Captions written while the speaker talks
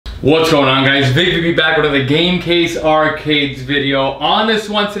What's going on, guys? ByVic back with another Gamecase Arcades video. On this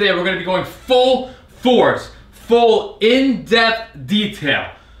one today, we're going to be going full force, full in-depth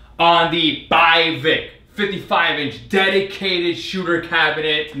detail on the ByVic 55-inch dedicated shooter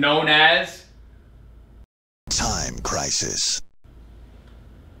cabinet known as Time Crisis.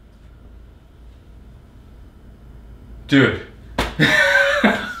 Dude,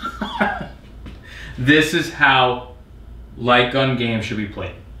 this is how LightGun games should be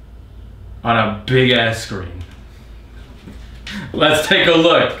played. On a big ass screen. Let's take a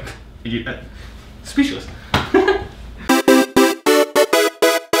look. Speechless.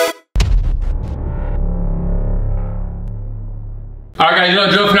 Alright guys, you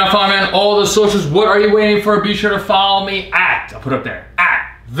know, Joe, if you're not following me on all the socials, what are you waiting for? Be sure to follow me at, I'll put up there,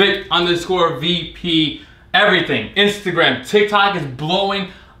 at Vic_VP, everything. Instagram, TikTok is blowing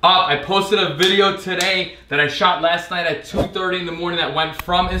up. I posted a video today that I shot last night at 2:30 in the morning that went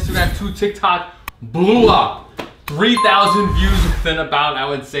from Instagram to TikTok, blew up. 3,000 views within about, I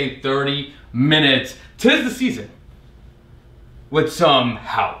would say, 30 minutes. 'Tis the season with some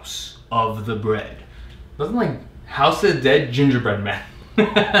House of the Bread. Doesn't like House of the Dead gingerbread man.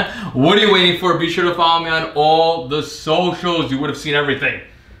 What are you waiting for? Be sure to follow me on all the socials. You would have seen everything.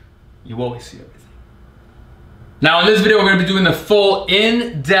 You always see everything. Now in this video, we're going to be doing the full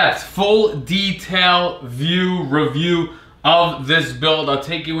in-depth, full detail review of this build. I'll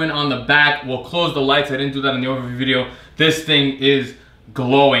take you in on the back. We'll close the lights. I didn't do that in the overview video. This thing is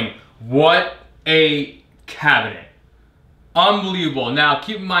glowing. What a cabinet. Unbelievable. Now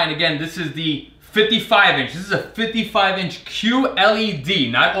keep in mind, again, this is the 55-inch. This is a 55-inch QLED,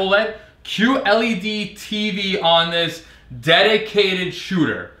 not OLED, QLED TV on this dedicated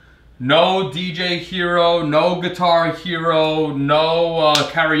shooter. No DJ Hero, no Guitar Hero, no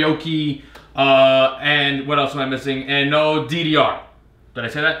karaoke, and what else am I missing? And no DDR. Did I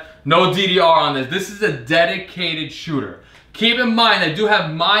say that? No DDR on this. This is a dedicated shooter. Keep in mind, I do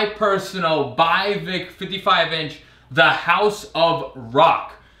have my personal ByVic 55-inch, the House of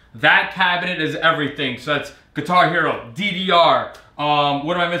Rock. That cabinet is everything. So that's Guitar Hero, DDR,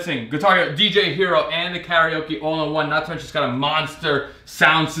 what am I missing? Guitar Hero, DJ Hero, and the karaoke all in one. Not to mention it's got a monster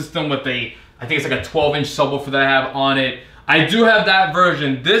sound system with a, I think it's like a 12-inch subwoofer that I have on it. I do have that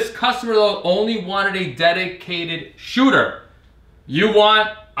version. This customer though only wanted a dedicated shooter. You want,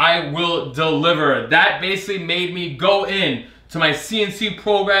 I will deliver. That basically made me go in to my CNC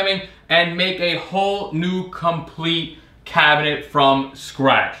programming and make a whole new complete cabinet from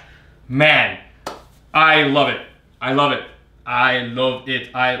scratch. Man, I love it. I love it. I love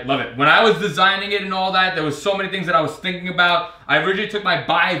it. I love it. When I was designing it and all that, there was so many things that I was thinking about. I originally took my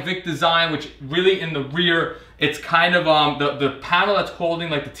ByVic design, which really in the rear, it's kind of the panel that's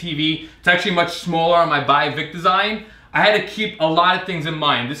holding like the TV. It's actually much smaller on my ByVic design. I had to keep a lot of things in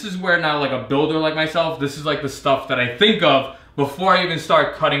mind. This is where now, like a builder like myself, this is like the stuff that I think of before I even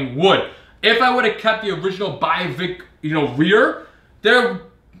start cutting wood. If I would have kept the original ByVic, you know, rear,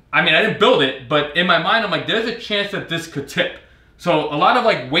 I mean, I didn't build it, but in my mind, I'm like, there's a chance that this could tip. So a lot of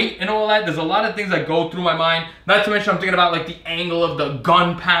like weight and all that, there's a lot of things that go through my mind. Not to mention I'm thinking about like the angle of the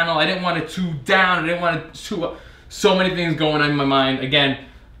gun panel. I didn't want it too down. I didn't want it too up. So many things going on in my mind. Again,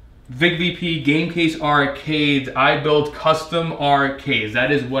 VicVP, Gamecase Arcades. I build custom arcades.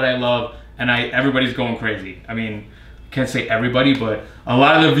 That is what I love. And everybody's going crazy. I mean, can't say everybody, but a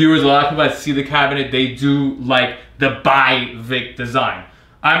lot of the viewers, a lot of people that see the cabinet, they do like the ByVic design.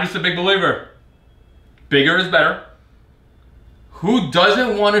 I'm just a big believer. Bigger is better. Who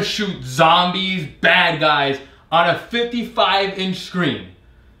doesn't want to shoot zombies, bad guys on a 55-inch screen?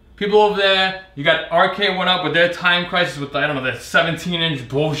 People over there, you got RK1 up with their Time Crisis with, I don't know, their 17-inch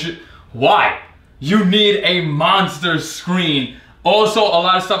bullshit. Why? You need a monster screen. Also, a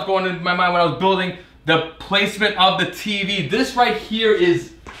lot of stuff going in my mind when I was building the placement of the TV. This right here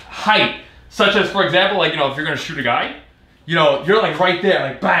is height. Such as, for example, like, you know, if you're going to shoot a guy, you know, you're like right there,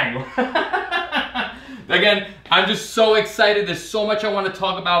 like bang. Again, I'm just so excited. There's so much I want to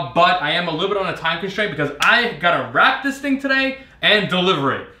talk about, but I am a little bit on a time constraint because I gotta wrap this thing today and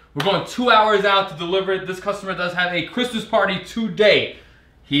deliver it. We're going 2 hours out to deliver it. This customer does have a Christmas party today.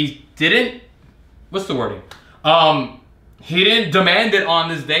 He didn't, what's the wording? He didn't demand it on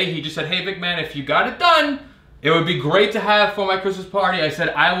this day. He just said, hey Vic man, if you got it done, it would be great to have for my Christmas party. I said,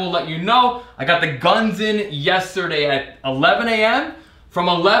 I will let you know. I got the guns in yesterday at 11 a.m. From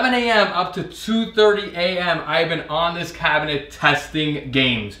 11 a.m. up to 2:30 a.m. I've been on this cabinet testing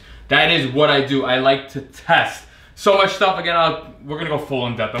games. That is what I do. I like to test. So much stuff. Again, we're going to go full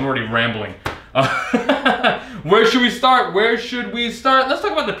in depth. I'm already rambling. Where should we start? Let's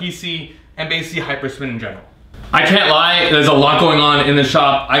talk about the PC and basically Hyperspin in general. I can't lie, there's a lot going on in the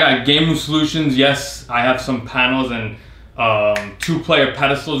shop. I got game room solutions. Yes, I have some panels and 2-player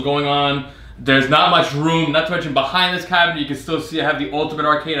pedestals going on. There's not much room, not to mention behind this cabinet, you can still see I have the Ultimate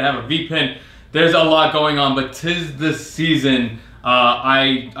Arcade, I have a V-Pin. There's a lot going on, but 'tis the season.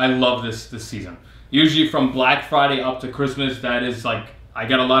 I love this season. Usually from Black Friday up to Christmas, that is like, I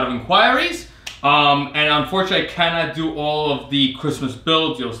get a lot of inquiries. And unfortunately, I cannot do all of the Christmas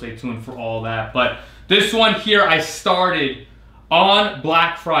builds. You'll stay tuned for all that. But this one here, I started on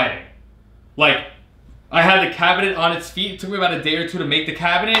Black Friday. Like, I had the cabinet on its feet. It took me about a day or two to make the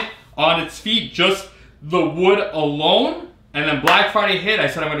cabinet on its feet, just the wood alone. And then Black Friday hit. I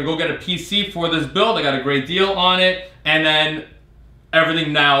said I'm gonna go get a PC for this build. I got a great deal on it. And then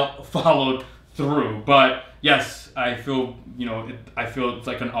everything now followed through. But yes, I feel, you know, I feel it's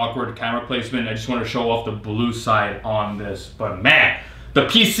like an awkward camera placement. I just want to show off the blue side on this. But man, the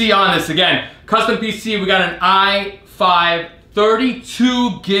PC on this, again, custom PC, we got an i5,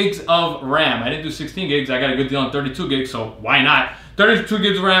 32 gigs of RAM. I didn't do 16 gigs, I got a good deal on 32 gigs, so why not? 32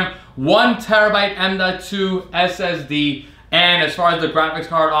 gigs of RAM, 1 terabyte M.2 SSD, and as far as the graphics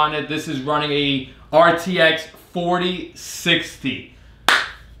card on it, this is running a RTX 4060.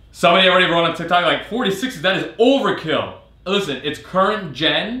 Somebody already wrote on TikTok like 4060, that is overkill. Listen, it's current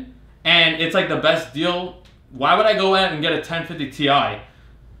gen and it's like the best deal. Why would I go out and get a 1050 Ti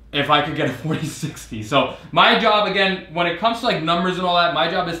if I could get a 4060? So my job, again, when it comes to like numbers and all that, my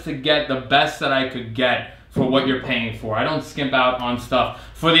job is to get the best that I could get for what you're paying for. I don't skimp out on stuff.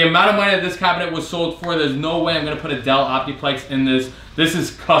 For the amount of money that this cabinet was sold for, there's no way I'm gonna put a Dell Optiplex in this. This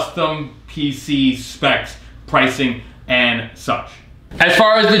is custom PC specs, pricing, and such. As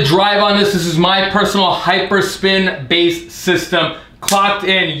far as the drive on this is my personal Hyperspin based system. Clocked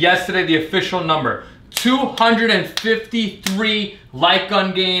in yesterday, the official number. 253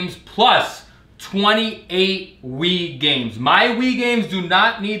 LightGun games plus 28 Wii games. My Wii games do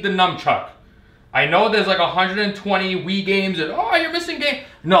not need the nunchuck. I know there's like 120 Wii games and oh, you're missing game.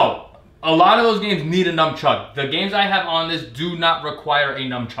 No, a lot of those games need a nunchuck. The games I have on this do not require a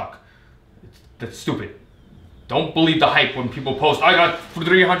nunchuck. That's stupid. Don't believe the hype when people post, I got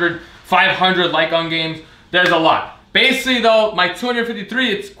 300, 500 LightGun games. There's a lot. Basically though, my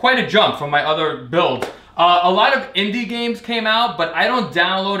 253, it's quite a jump from my other builds. A lot of indie games came out, but I don't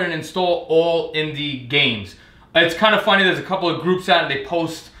download and install all indie games. It's kind of funny, there's a couple of groups out and they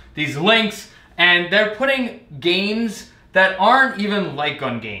post these links and they're putting games that aren't even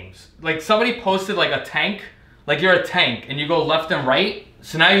LightGun games. Like somebody posted like a tank, like you're a tank and you go left and right,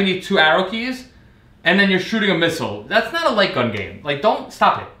 so now you need 2 arrow keys. And then you're shooting a missile. That's not a LightGun game. Like, don't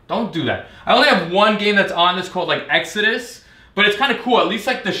stop it. Don't do that. I only have one game that's on this called like Exodus, but it's kind of cool. At least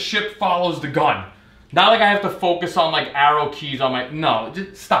like the ship follows the gun. Not like I have to focus on like arrow keys on my, no,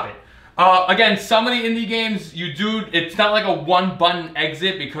 just stop it. Again, some of the indie games you do, it's not like a 1-button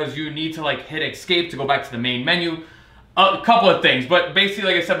exit because you need to like hit escape to go back to the main menu. A couple of things, but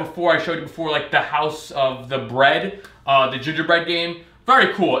basically like I said before, I showed you before, like the House of the Bread, the gingerbread game.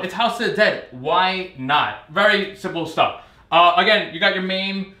 Very cool. It's House of the Dead. Why not? Very simple stuff. Again, you got your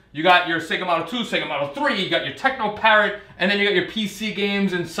Mame, you got your Sega Model 2, Sega Model 3, you got your Techno Parrot, and then you got your PC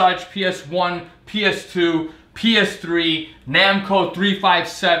games and such, PS1, PS2, PS3, Namco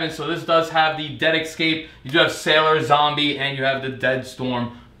 357. So this does have the Dead Escape, you do have Sailor Zombie, and you have the Dead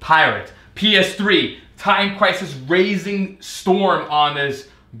Storm Pirate. PS3, Time Crisis Razing Storm on this.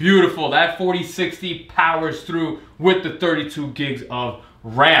 Beautiful. That 4060 powers through with the 32 gigs of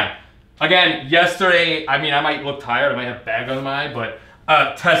RAM. Again, yesterday, I mean, I might look tired. I might have bags under my eye, but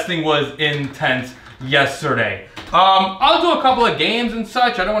testing was intense yesterday. I'll do a couple of games and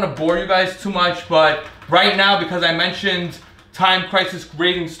such. I don't want to bore you guys too much, but right now, because I mentioned Time Crisis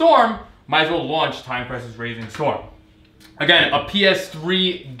Razing Storm, might as well launch Time Crisis Razing Storm. Again, a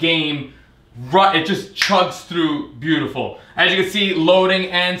PS3 game. It just chugs through beautiful. As you can see, loading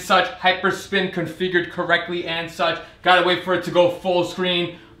and such, Hyperspin configured correctly and such. Gotta wait for it to go full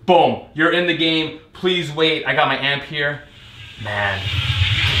screen. Boom, you're in the game. Please wait. I got my amp here. Man.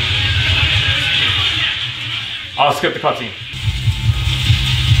 I'll skip the cutscene.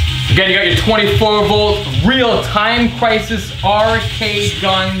 Again, you got your 24-volt real Time Crisis arcade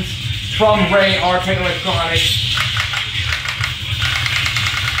guns from Ray Arcade Electronics.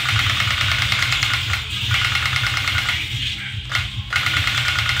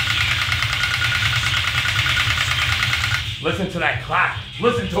 Listen to that clap.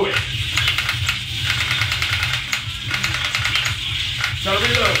 Listen to it. So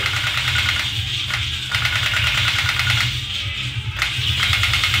reload.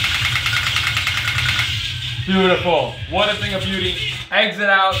 Beautiful. What a thing of beauty. Exit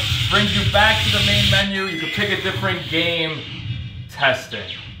out, brings you back to the main menu. You can pick a different game. Testing.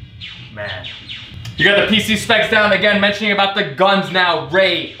 Man. You got the PC specs down. Again, mentioning about the guns now.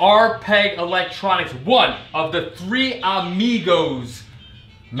 Ray, Arpeg Electronics, one of the 3 amigos.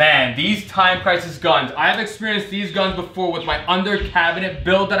 Man, these Time Crisis guns. I've experienced these guns before with my under cabinet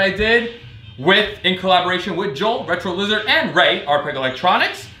build that I did in collaboration with Joel, Retro Lizard, and Ray, Arpeg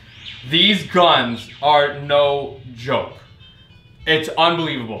Electronics. These guns are no joke. It's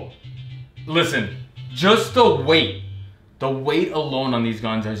unbelievable. Listen, just the weight alone on these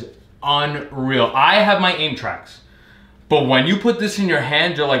guns is unreal. I have my aim tracks, but when you put this in your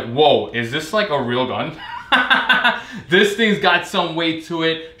hand, you're like, whoa, is this like a real gun? This thing's got some weight to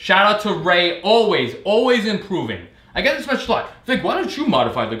it. Shout out to Ray, always improving. I get this much thought. Vic, why don't you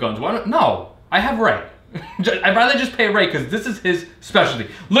modify the guns? No, I have Ray. I'd rather just pay Ray because this is his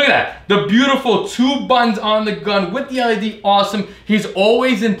specialty. Look at that. The beautiful 2 buttons on the gun with the LED, awesome. He's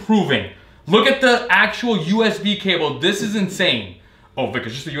always improving. Look at the actual USB cable. This is insane. Oh, Vic,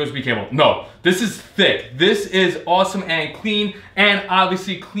 it's just a USB cable. No, this is thick. This is awesome and clean, and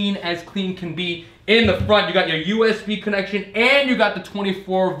obviously clean as clean can be. In the front, you got your USB connection, and you got the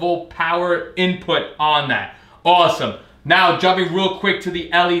 24-volt power input on that. Awesome. Now, jumping real quick to the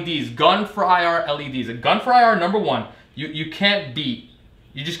LEDs. Gun for IR LEDs. A gun for IR, number one, you can't beat.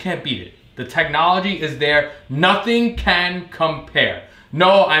 You just can't beat it. The technology is there. Nothing can compare.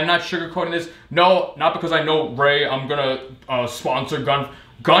 No, I'm not sugarcoating this. No, not because I know Ray, I'm gonna sponsor Gun.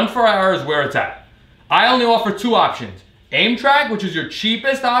 Gun for IR is where it's at. I only offer 2 options. Aim track, which is your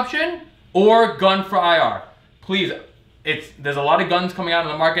cheapest option, or Gun for IR. Please, there's a lot of guns coming out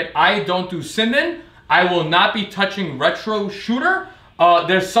in the market. I don't do Sinden. I will not be touching Retro Shooter.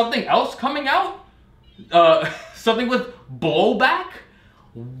 There's something else coming out. Something with blowback.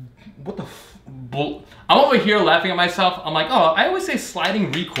 What the I'm over here laughing at myself. I'm like, oh, I always say sliding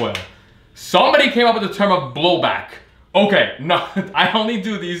recoil. Somebody came up with the term of blowback. Okay, no, I only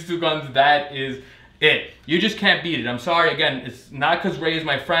do these 2 guns. That is it. You just can't beat it. I'm sorry. Again, it's not because Ray is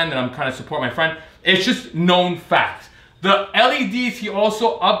my friend and I'm kind of support my friend. It's just known facts. The LEDs, he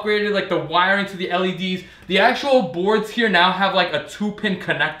also upgraded like the wiring to the LEDs. The actual boards here now have like a 2-pin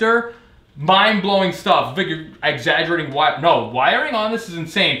connector. Mind-blowing stuff. Vic, you're exaggerating. No, wiring on this is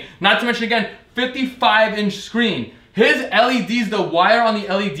insane. Not to mention, again, 55-inch screen. His LEDs, the wire on the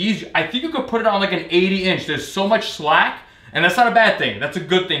LEDs, I think you could put it on like an 80-inch. There's so much slack, and that's not a bad thing. That's a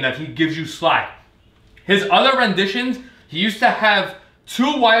good thing that he gives you slack. His other renditions, he used to have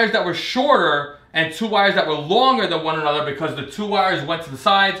 2 wires that were shorter and 2 wires that were longer than one another because the 2 wires went to the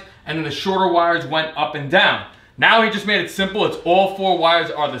sides and then the shorter wires went up and down. Now he just made it simple. It's all 4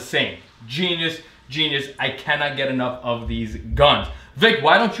 wires are the same. Genius, genius. I cannot get enough of these guns. Vic,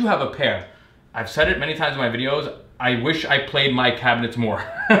 why don't you have a pair? I've said it many times in my videos. I wish I played my cabinets more.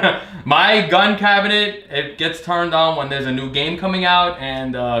 My gun cabinet, it gets turned on when there's a new game coming out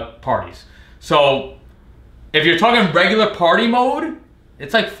and parties. So if you're talking regular party mode,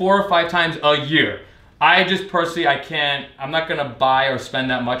 it's like 4 or 5 times a year. I just personally, I'm not gonna buy or spend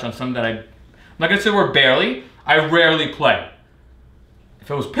that much on something that I'm not gonna say we're barely. I rarely play. If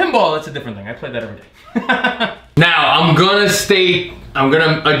it was pinball, that's a different thing. I play that every day. Now, I'm gonna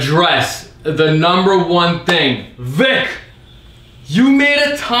address the number one thing. Vic, you made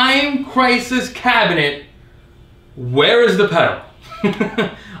a Time Crisis cabinet. Where is the pedal?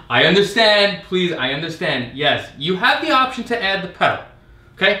 I understand, please, I understand. Yes, you have the option to add the pedal,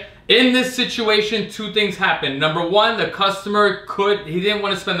 okay? In this situation, 2 things happened. Number one, the customer he didn't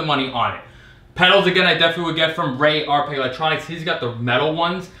want to spend the money on it. Pedals, again, I definitely would get from Ray Arpeg Electronics. He's got the metal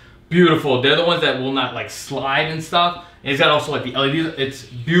ones. Beautiful. They're the ones that will not like slide and stuff. And he's got also like the LEDs. It's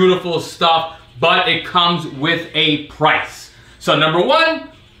beautiful stuff, but it comes with a price. So number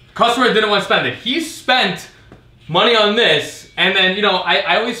one, customer didn't want to spend it. He spent money on this, and then, you know,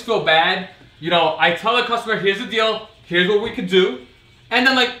 I always feel bad. You know, I tell the customer, here's the deal, here's what we could do. And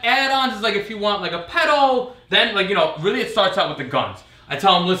then like add-ons is like if you want like a pedal, then like, you know, really it starts out with the guns. I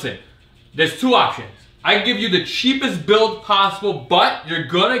tell them, listen, there's 2 options. I give you the cheapest build possible, but you're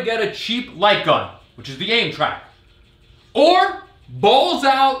gonna get a cheap light gun, which is the aim track. Or balls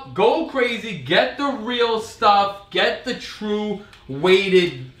out, go crazy, get the real stuff, get the true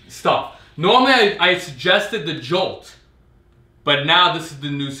weighted stuff. Normally I suggested the Jolt, but now this is the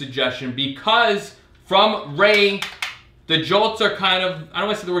new suggestion because from Ray, the Jolts are kind of, I don't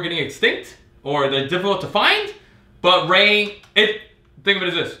want to say that we're getting extinct or they're difficult to find, but Ray, think of it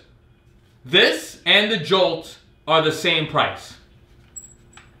as this. This and the Jolt are the same price.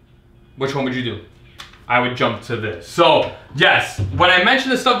 Which one would you do? I would jump to this. So yes, when I mention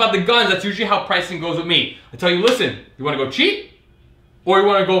this stuff about the guns, that's usually how pricing goes with me. I tell you, listen, you want to go cheap or you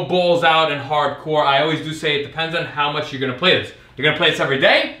want to go balls out and hardcore? I always do say it depends on how much you're going to play this. You're going to play this every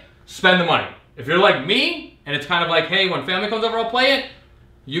day, spend the money. If you're like me and it's kind of like, hey, when family comes over, I'll play it,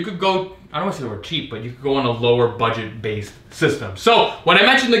 you could go, I don't want to say the word cheap, but you could go on a lower budget based system. So when I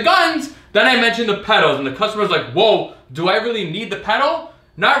mentioned the guns, then I mentioned the pedals, and the customer's like, whoa, do I really need the pedal?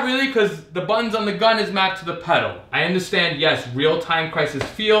 Not really, because the buttons on the gun is mapped to the pedal. I understand, yes, real-time crisis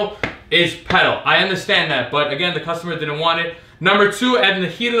feel is pedal. I understand that, but again, the customer didn't want it. Number two, in the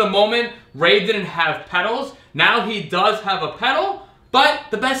heat of the moment, Ray didn't have pedals. Now he does have a pedal, but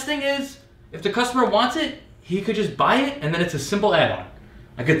the best thing is, if the customer wants it, he could just buy it, and then it's a simple add-on.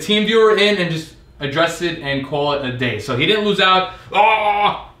 Like a team viewer in and just address it and call it a day. So he didn't lose out.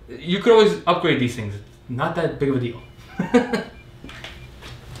 Oh, you could always upgrade these things. It's not that big of a deal.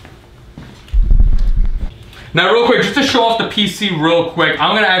 Now real quick, just to show off the PC real quick,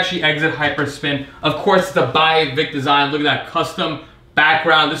 I'm gonna actually exit Hyperspin. Of course, it's a ByVic design. Look at that custom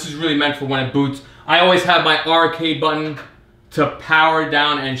background. This is really meant for when it boots. I always have my arcade button to power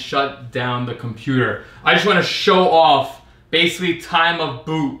down and shut down the computer. I just wanna show off basically time of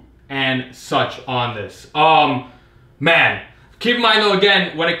boot and such on this. Man, keep in mind though,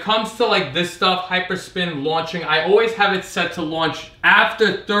 again, when it comes to like this stuff, Hyperspin launching, I always have it set to launch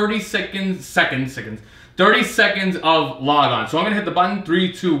after 30 seconds of log on. So I'm gonna hit the button,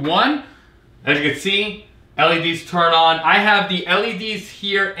 3, 2, 1. As you can see, LEDs turn on. I have the LEDs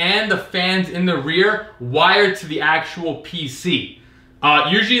here and the fans in the rear wired to the actual PC.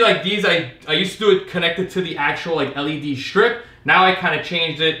 Usually like these, I used to do it connected to the actual like LED strip. Now I kind of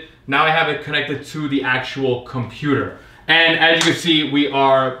changed it. Now I have it connected to the actual computer. And as you can see, we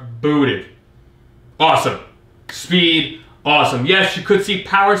are booted. Awesome. Speed, awesome. Yes, you could see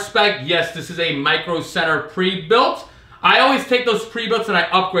power spec. Yes, this is a Micro Center pre-built. I always take those pre-builts and I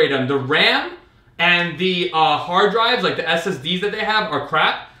upgrade them. The RAM and the hard drives, like the SSDs that they have, are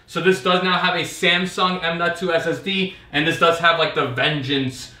crap. So this does now have a Samsung M.2 SSD, and this does have like the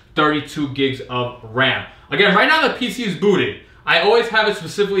Vengeance 32 gigs of RAM. Again, right now the PC is booted. I always have it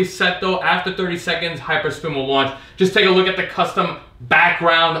specifically set though. After 30 seconds, Hyperspin will launch. Just take a look at the custom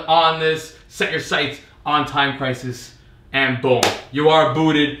background on this. Set your sights on Time Crisis, and boom, you are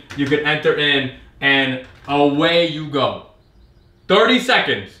booted. You can enter in, and away you go. 30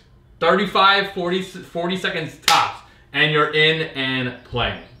 seconds, 35, 40 seconds tops, and you're in and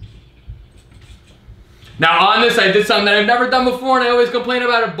playing. Now on this, I did something that I've never done before, and I always complain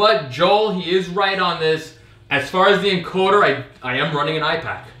about it, but Joel, he is right on this. As far as the encoder, I am running an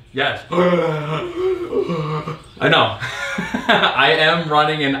iPack. Yes. I know. I am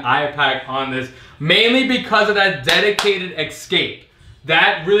running an iPack on this, mainly because of that dedicated escape.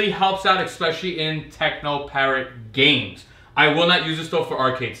 That really helps out, especially in Techno Parrot games. I will not use this though for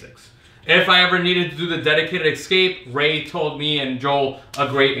Arcade 6. If I ever needed to do the dedicated escape, Ray told me and Joel a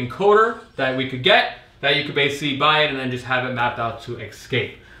great encoder that we could get, that you could basically buy it and then just have it mapped out to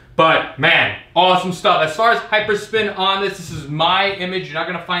escape. But man, awesome stuff. As far as Hyperspin on this is my image. You're not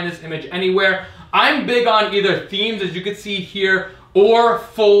gonna find this image anywhere. I'm big on either themes, as you can see here, or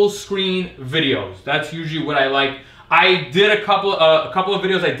full screen videos. That's usually what I like. I did a couple of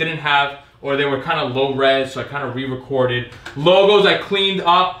videos I didn't have, or they were kind of low res, so I kind of re-recorded. Logos I cleaned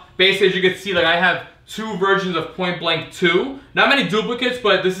up. Basically, as you can see, like I have 2 versions of Point Blank 2. Not many duplicates,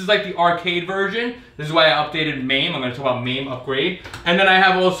 but this is like the arcade version. This is why I updated Mame. I'm going to talk about Mame upgrade. And then I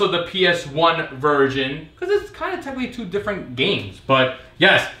have also the PS1 version, because it's kind of technically 2 different games. But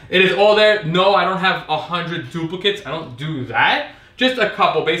yes, it is all there. No, I don't have 100 duplicates. I don't do that. Just a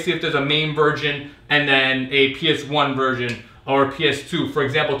couple. Basically, if there's a Mame version and then a PS1 version or a PS2. For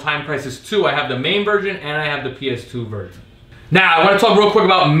example, Time Crisis 2, I have the Mame version and I have the PS2 version. Now, I want to talk real quick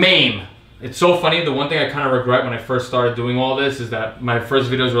about Mame. It's so funny. The one thing I kind of regret when I first started doing all this is that my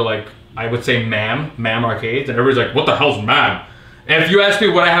first videos were like, I would say Mame Arcades, and everybody's like, what the hell's Mame? And if you ask me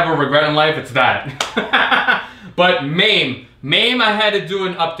what I have a regret in life, it's that. But Mame I had to do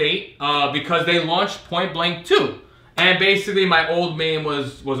an update because they launched Point Blank 2. And basically my old Mame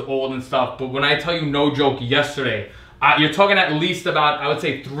was old and stuff, but when I tell you no joke, yesterday, you're talking at least about, I would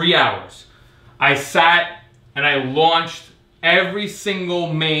say 3 hours. I sat and I launched every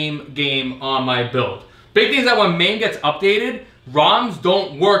single Mame game on my build. Big thing is that when Mame gets updated, ROMs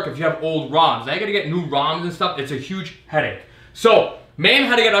don't work if you have old ROMs. Now you gotta get new ROMs and stuff. It's a huge headache. So Mame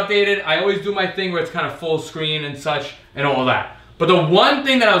had to get updated. I always do my thing where it's kind of full screen and such and all that. But the one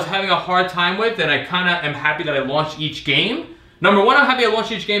thing that I was having a hard time with, and I kind of am happy that I launched each game. Number one, I'm happy I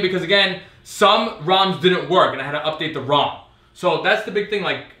launched each game because again, some ROMs didn't work and I had to update the ROM. So that's the big thing,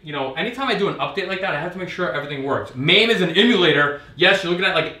 like, you know, anytime I do an update like that, I have to make sure everything works. Mame is an emulator. Yes, you're looking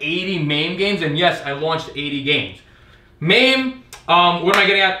at like 80 Mame games, and yes, I launched 80 games. Mame, what am I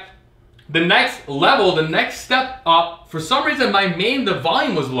getting at? The next level, the next step up, for some reason my Mame, the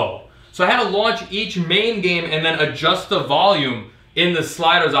volume was low. So I had to launch each Mame game and then adjust the volume in the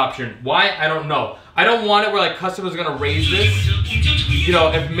sliders option. Why? I don't know. I don't want it where like customers are gonna raise this. You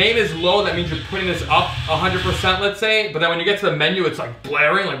know, if Mame is low, that means you're putting this up 100%, let's say, but then when you get to the menu, it's like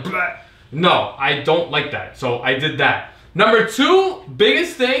blaring, like blah. No, I don't like that, so I did that. Number two,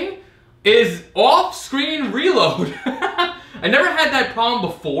 biggest thing, is off-screen reload. I never had that problem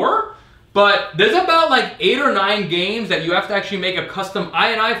before, but there's about like 8 or 9 games that you have to actually make a custom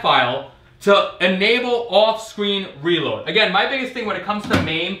INI file to enable off-screen reload. Again, my biggest thing when it comes to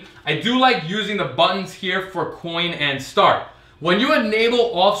Mame, I do like using the buttons here for coin and start. When you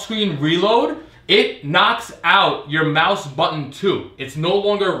enable off-screen reload, it knocks out your mouse button too. It's no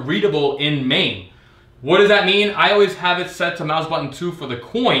longer readable in Mame. What does that mean? I always have it set to mouse button 2 for the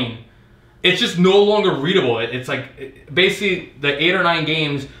coin. It's just no longer readable. It's like, basically the 8 or 9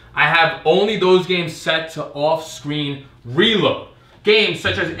 games, I have only those games set to off-screen reload. Games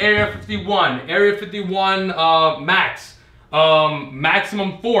such as Area 51, Area 51 Max,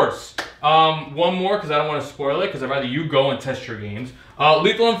 Maximum Force, one more because I don't want to spoil it because I'd rather you go and test your games.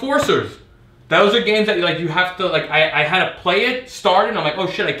 Lethal Enforcers. Those are games that like you have to, like I had to play it, start it, and I'm like, oh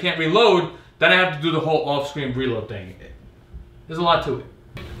shit, I can't reload. Then I have to do the whole off-screen reload thing. There's a lot to it.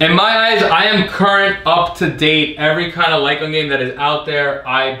 In my eyes, I am current, up to date. Every kind of LightGun game that is out there,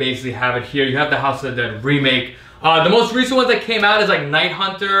 I basically have it here. You have the House of the Dead remake. The most recent ones that came out is like Night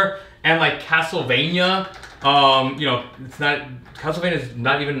Hunter and like Castlevania. You know, it's not, Castlevania is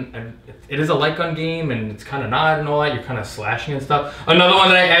not even, it is a LightGun game and it's kind of not and all that. You're kind of slashing and stuff. Another one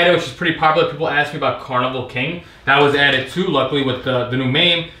that I added, which is pretty popular, people ask me about Carnival King. That was added too, luckily with the new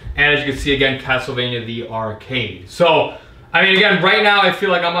Mame. And as you can see again, Castlevania the Arcade. So, I mean, again, right now I feel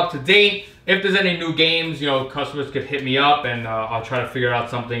like I'm up to date. If there's any new games, you know, customers could hit me up and I'll try to figure out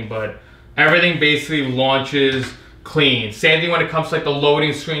something, but everything basically launches clean. Same thing when it comes to like the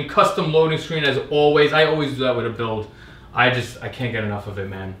loading screen, custom loading screen as always. I always do that with a build. I can't get enough of it,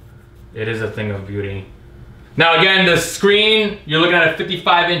 man. It is a thing of beauty. Now again, the screen, you're looking at a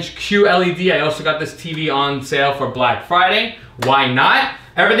 55-inch QLED. I also got this TV on sale for Black Friday. Why not?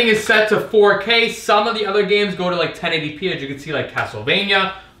 Everything is set to 4K. Some of the other games go to like 1080p, as you can see, like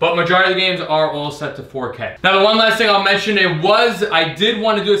Castlevania, but majority of the games are all set to 4K. Now the one last thing I'll mention, I did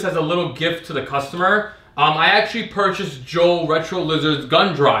want to do this as a little gift to the customer. I actually purchased Joel Retro Lizard's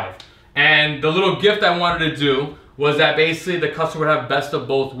gun drive, and the little gift I wanted to do was that basically the customer would have best of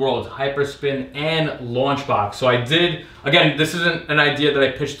both worlds, Hyperspin and Launchbox. So I did, again, this isn't an idea that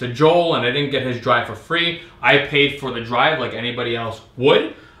I pitched to Joel and I didn't get his drive for free. I paid for the drive like anybody else would.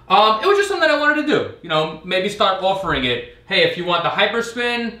 It was just something that I wanted to do. You know, maybe start offering it. Hey, if you want the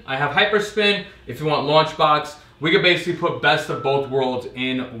Hyperspin, I have Hyperspin. If you want Launchbox, we could basically put best of both worlds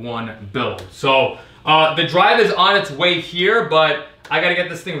in one build. So the drive is on its way here, but I gotta get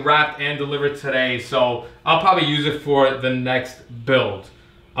this thing wrapped and delivered today, so I'll probably use it for the next build.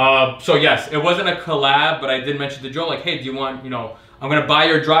 So yes, it wasn't a collab, but I did mention to Joe, like, hey, do you want, you know, I'm gonna buy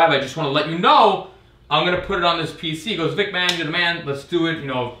your drive, I just wanna let you know, I'm gonna put it on this PC. He goes, Vic, man, you're the man, let's do it. You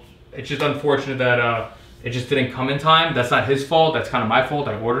know, it's just unfortunate that it just didn't come in time. That's not his fault, that's kind of my fault,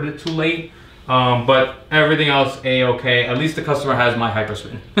 I ordered it too late. But everything else, a-okay. At least the customer has my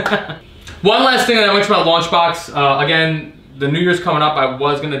Hyperspin. One last thing that I mentioned about Launchbox, again, the New Year's coming up, I'm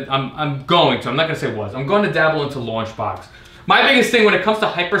going to dabble into Launchbox. My biggest thing when it comes to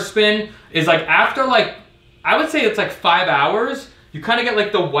Hyperspin is like after like, I would say it's like 5 hours, you kind of get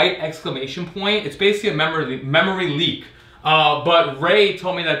like the white exclamation point. It's basically a memory leak. But Ray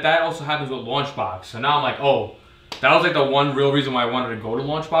told me that also happens with Launchbox. So now I'm like, oh, that was like the one real reason why I wanted to go to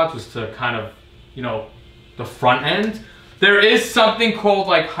Launchbox, was to kind of, you know, the front end. There is something called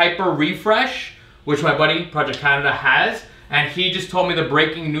like Hyper Refresh, which my buddy Project Canada has. And he just told me the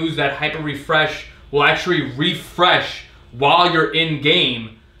breaking news that Hyper Refresh will actually refresh while you're in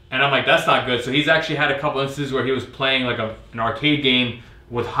game. And I'm like, that's not good. So he's actually had a couple instances where he was playing like an arcade game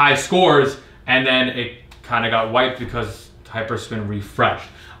with high scores, and then it kind of got wiped because Hyperspin refreshed.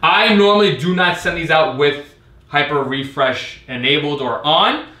 I normally do not send these out with Hyper Refresh enabled or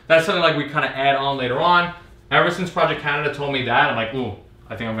on. That's something like we kind of add on later on. Ever since Project Canada told me that, I'm like, ooh,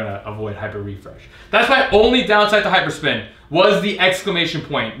 I think I'm gonna avoid Hyper Refresh. That's my only downside to Hyperspin, was the exclamation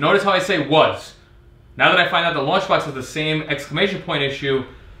point. Notice how I say was. Now that I find out the Launchbox has the same exclamation point issue,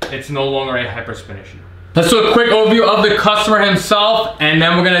 it's no longer a Hyperspin issue. Let's do a quick overview of the customer himself, and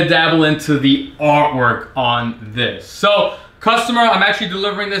then we're gonna dabble into the artwork on this. So, Customer, I'm actually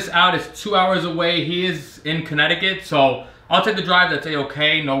delivering this out. It's 2 hours away. He is in Connecticut, so I'll take the drive. That's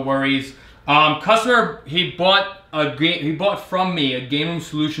okay, no worries. Customer, he bought from me a Game Room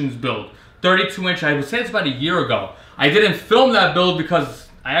Solutions build, 32-inch. I would say it's about a year ago. I didn't film that build because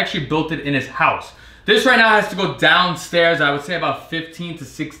I actually built it in his house. This right now has to go downstairs. I would say about 15 to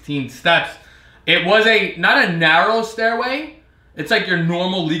 16 steps. It was not a narrow stairway. It's like your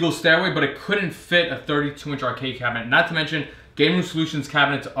normal legal stairway, but it couldn't fit a 32-inch arcade cabinet. Not to mention, Game Room Solutions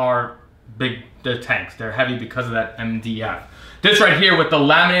cabinets are big. They're tanks. They're heavy because of that MDF. This right here with the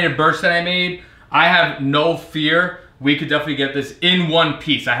laminated birch that I made, I have no fear. We could definitely get this in one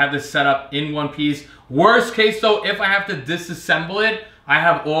piece. I have this set up in one piece. Worst case though, if I have to disassemble it, I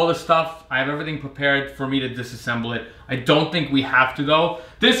have all the stuff. I have everything prepared for me to disassemble it. I don't think we have to though.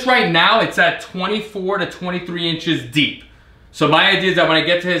 This right now, it's at 24 to 23 inches deep. So my idea is that when I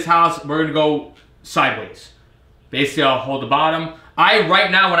get to his house, we're gonna go sideways. Basically, I'll hold the bottom.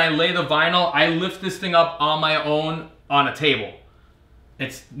 Right now, when I lay the vinyl, I lift this thing up on my own on a table.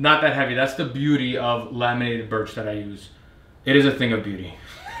 It's not that heavy. That's the beauty of laminated birch that I use. It is a thing of beauty.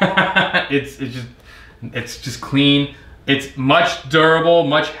 It's just clean. It's much durable,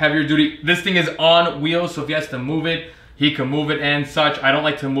 much heavier duty. This thing is on wheels, so if he has to move it, he can move it and such. I don't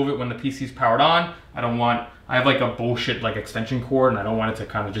like to move it when the PC's powered on. I have like a bullshit like extension cord and I don't want it to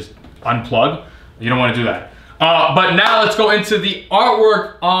kind of just unplug. You don't want to do that. But now let's go into the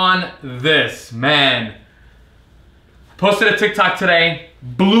artwork on this, man. Posted a TikTok today,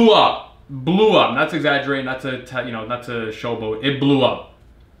 blew up, not to exaggerate, not to showboat, it blew up.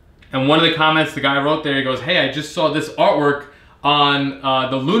 And one of the comments the guy wrote there, he goes, hey, I just saw this artwork on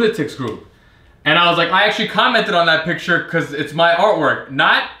the Lunatics group. And I was like, I actually commented on that picture because it's my artwork.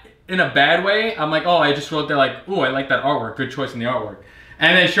 Not in a bad way. I'm like, oh, I just wrote there like, ooh, I like that artwork. Good choice in the artwork.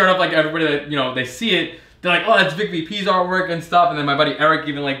 And then sure enough, like everybody that, they see it, they're like, oh, that's ByVic's artwork and stuff. And then my buddy Eric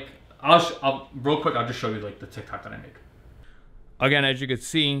even like, real quick, I'll just show you like the TikTok that I make. Again, as you can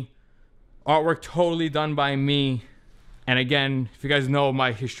see, artwork totally done by me. And again, if you guys know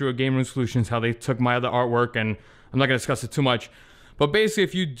my history of Game Room Solutions, how they took my other artwork, and I'm not gonna discuss it too much. But basically,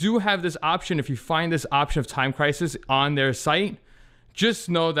 if you do have this option, if you find this option of Time Crisis on their site, just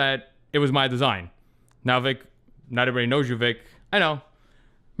know that it was my design. Now, Vic, not everybody knows you, Vic. I know.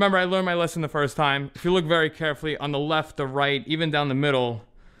 Remember, I learned my lesson the first time. If you look very carefully on the left, the right, even down the middle,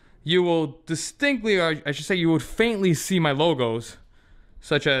 you will distinctly, or I should say you would faintly see my logos,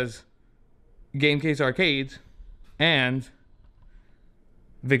 such as Gamecase Arcades and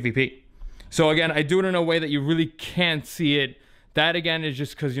ByVic. So again, I do it in a way that you really can't see it. That again is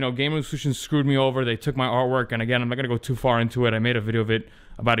just because, Game Room Solutions screwed me over. They took my artwork, and again, I'm not gonna go too far into it. I made a video of it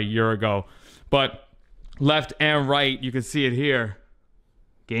about a year ago. But left and right, you can see it here.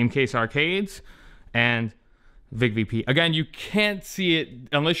 Gamecase Arcades and ByVic. Again, you can't see it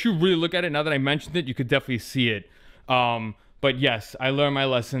unless you really look at it. Now that I mentioned it, you could definitely see it. But yes, I learned my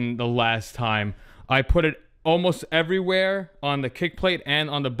lesson the last time. I put it almost everywhere on the kick plate and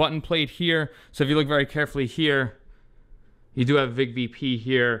on the button plate here. So if you look very carefully here, you do have ByVic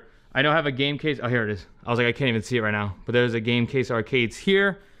here. I know I have a Gamecase. Oh, here it is. I was like, I can't even see it right now. But there's a Gamecase Arcades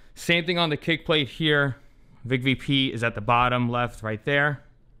here. Same thing on the kick plate here. ByVic is at the bottom left right there.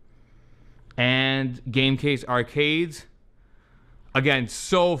 And Gamecase Arcades. Again,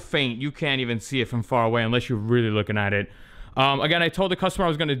 so faint, you can't even see it from far away unless you're really looking at it. Again, I told the customer I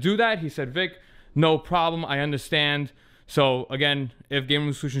was going to do that. He said, Vic, no problem, I understand. So again, if Game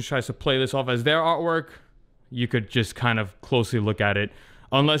Room Solutions tries to play this off as their artwork, you could just kind of closely look at it.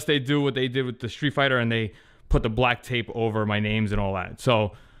 Unless they do what they did with the Street Fighter and they put the black tape over my names and all that.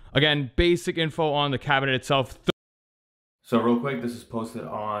 So again, basic info on the cabinet itself. So real quick, this is posted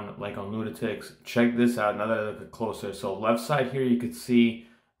on Lunatics. Check this out now that I look closer. So left side here, you could see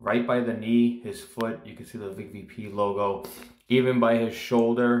right by the knee, his foot, you can see the ByVic logo. Even by his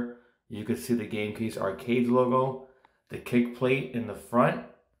shoulder, you can see the Gamecase Arcades logo. The kick plate in the front,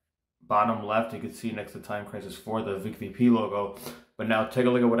 bottom left, you can see next to Time Crisis 4, the ByVic logo. But now take a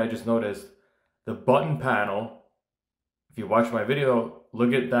look at what I just noticed. The button panel, if you watch my video,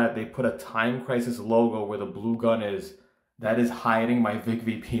 look at that. They put a Time Crisis logo where the blue gun is. That is hiding my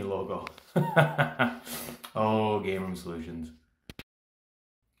ByVic logo. Oh, Game Room Solutions.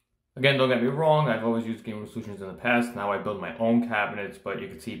 Again, don't get me wrong, I've always used Game Room Solutions in the past. Now I build my own cabinets, but you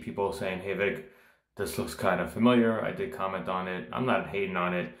can see people saying, hey Vic, this looks kind of familiar. I did comment on it. I'm not hating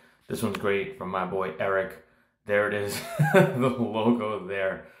on it. This one's great from my boy Eric. There it is, the logo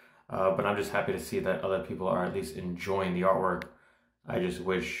there. But I'm just happy to see that other people are at least enjoying the artwork. I just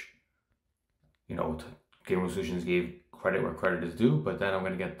wish, Game Room Solutions gave credit where credit is due, but then I'm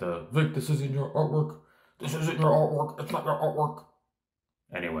gonna get the, Vic, this isn't your artwork. This isn't your artwork. It's not your artwork.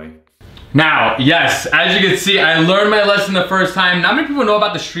 Anyway. Now, yes, as you can see, I learned my lesson the first time. Not many people know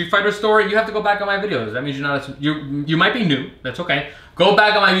about the Street Fighter story. You have to go back on my videos. That means you might be new. That's okay. Go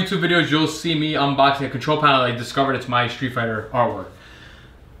back on my YouTube videos. You'll see me unboxing a control panel. I discovered it's my Street Fighter artwork.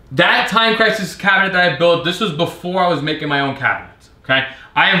 That Time Crisis cabinet that I built, this was before I was making my own cabinets, okay?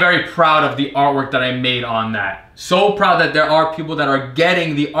 I am very proud of the artwork that I made on that. So proud that there are people that are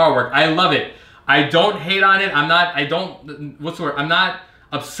getting the artwork. I love it. I don't hate on it. I'm not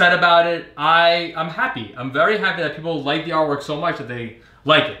upset about it. I'm happy. I'm very happy that people like the artwork so much that they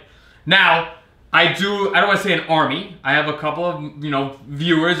like it. Now, I don't want to say an army. I have a couple of,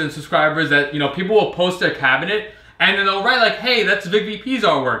 viewers and subscribers that, people will post their cabinet and then they'll write like, hey, that's VicVP's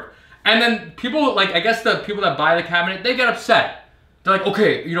artwork. And then people, like, I guess the people that buy the cabinet, they get upset. They're like,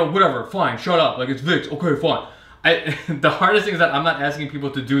 okay, whatever, fine, shut up. Like, it's Vic's, okay, fine. The hardest thing is that I'm not asking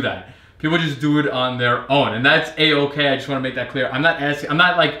people to do that. People just do it on their own, and that's a-okay. I just want to make that clear. I'm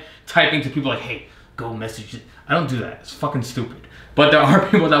not like typing to people like, hey, go message it. I don't do that. It's fucking stupid. But there are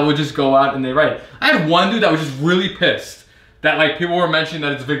people that will just go out and they write. I had one dude that was just really pissed that like people were mentioning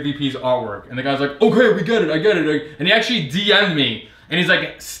that it's VicVP's artwork, and the guy's like, okay, we get it, I get it. And he actually DM'd me, and he's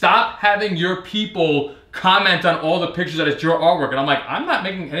like, stop having your people comment on all the pictures that it's your artwork. And I'm like, I'm not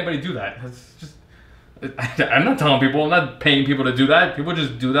making anybody do that. It's just, I'm not telling people, I'm not paying people to do that. People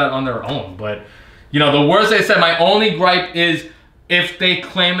just do that on their own. But, the worst I said, my only gripe is if they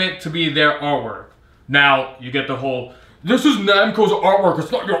claim it to be their artwork. Now, you get the whole, this is Namco's artwork,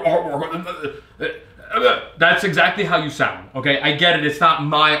 it's not your artwork. That's exactly how you sound, okay? I get it, it's not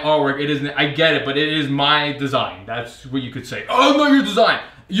my artwork, it isn't, I get it, but it is my design. That's what you could say. Oh, no, your design.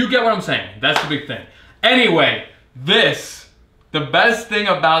 You get what I'm saying. That's the big thing. Anyway, the best thing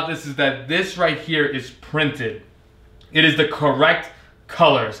about this is that this right here is printed. It is the correct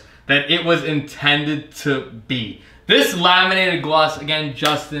colors that it was intended to be. This laminated gloss, again,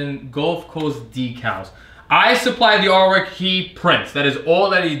 Justin, Gulf Coast decals. I supply the artwork, he prints. That is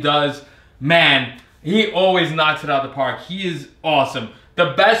all that he does. Man, he always knocks it out of the park. He is awesome.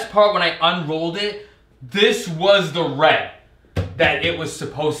 The best part when I unrolled it, this was the red that it was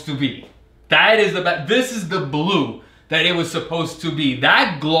supposed to be. That is the best. This is the blue that it was supposed to be.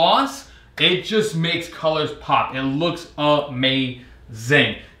 That gloss, it just makes colors pop. It looks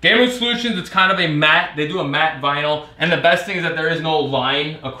amazing. Gaming Solutions, it's kind of a matte. They do a matte vinyl. And the best thing is that there is no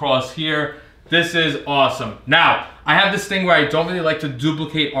line across here. This is awesome. Now, I have this thing where I don't really like to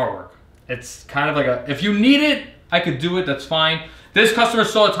duplicate artwork. It's kind of like if you need it, I could do it, that's fine. This customer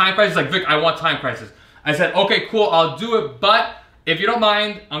saw a Time Crisis, like, Vic, I want Time Crisis. I said, okay, cool, I'll do it, but if you don't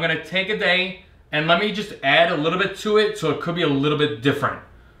mind, I'm gonna take a day and let me just add a little bit to it so it could be a little bit different.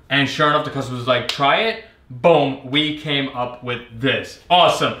 And sure enough, the customer was like, try it. Boom, we came up with this.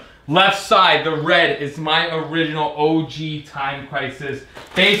 Awesome. Left side, the red is my original OG Time Crisis.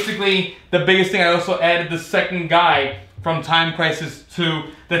 Basically, the biggest thing, I also added the second guy from Time Crisis 2.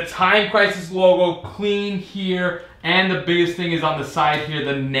 The Time Crisis logo clean here, and the biggest thing is on the side here,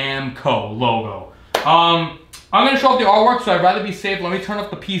 the Namco logo. I'm gonna show off the artwork, so I'd rather be safe. Let me turn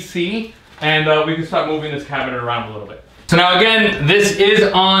off the PC, and we can start moving this cabinet around a little bit. So now again, this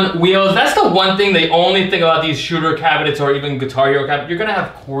is on wheels. That's the one thing, the only thing about these shooter cabinets or even Guitar Hero cabinets, you're gonna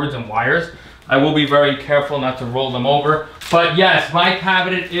have cords and wires. I will be very careful not to roll them over. But yes, my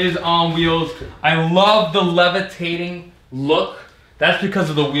cabinet is on wheels. I love the levitating look. That's because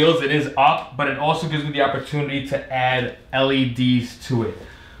of the wheels. It is up, but it also gives me the opportunity to add LEDs to it.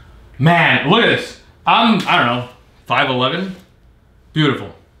 Man, look at this. I don't know, 5'11"?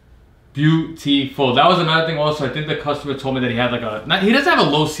 Beautiful. Beautiful. That was another thing also. I think the customer told me that he had like he doesn't have a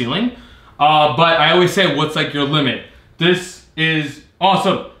low ceiling, but I always say, what's like your limit? This is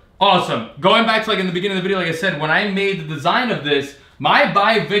awesome. Awesome. Going back to like in the beginning of the video, like I said, when I made the design of this, my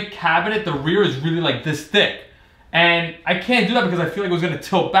ByVic cabinet, the rear is really like this thick. And I can't do that because I feel like it was gonna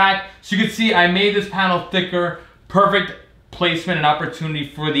tilt back. So you can see I made this panel thicker, perfect placement and opportunity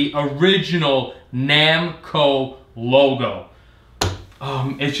for the original Namco logo.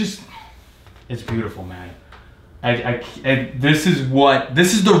 It's beautiful, man. This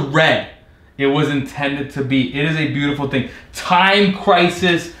is the red it was intended to be. It is a beautiful thing. Time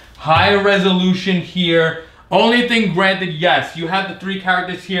Crisis, high resolution here. Only thing granted, yes, you have the 3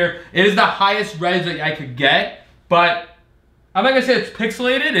 characters here. It is the highest res that I could get, but I'm not gonna say it's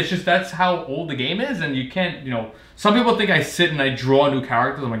pixelated. It's just that's how old the game is, and you can't, some people think I sit and I draw new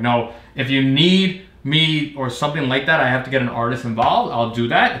characters. I'm like, no, if you need me or something like that, I have to get an artist involved. I'll do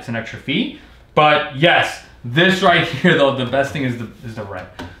that. It's an extra fee. But yes, this right here though, the best thing is the red.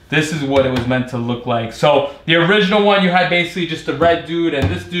 this is what it was meant to look like. So the original one, you had basically just the red dude and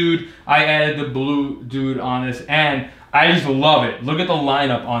this dude. I added the blue dude on this, and I just love it. Look at the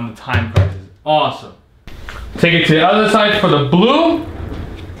lineup on the Time Crisis. Awesome. Take it to the other side for the blue.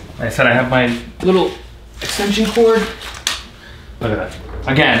 Like I said, I have my little extension cord. Look at that.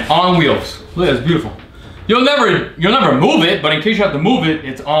 Again, on wheels. Look at this, beautiful. You'll never move it, but in case you have to move it,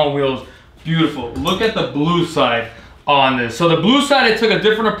 it's on wheels. Beautiful. Look at the blue side on this. So the blue side, I took a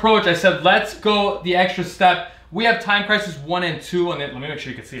different approach. I said, let's go the extra step. We have Time Crisis 1 and 2 on it. Let me make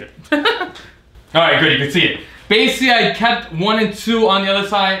sure you can see it. All right, good, you can see it. Basically, I kept 1 and 2 on the other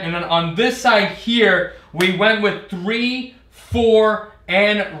side, and then on this side here, we went with 3, 4,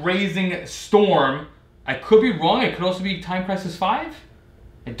 and Razing Storm. I could be wrong. It could also be Time Crisis 5.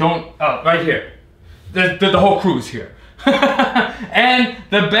 I don't. Oh, right here. The whole crew is here. And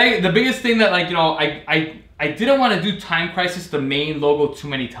the biggest thing that, like, you know, I didn't want to do Time Crisis, the main logo, too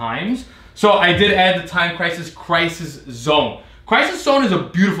many times. So I did add the Time Crisis Crisis Zone. Crisis Zone is a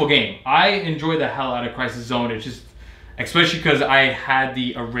beautiful game. I enjoy the hell out of Crisis Zone. It's just, especially because I had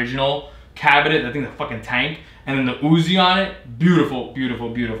the original cabinet, I think the fucking tank, and then the Uzi on it. Beautiful, beautiful,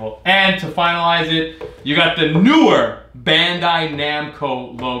 beautiful. And to finalize it, you got the newer Bandai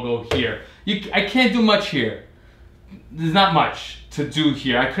Namco logo here. I can't do much here. There's not much to do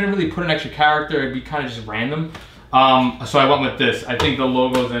here. I couldn't really put an extra character. It'd be kind of just random. So I went with this. I think the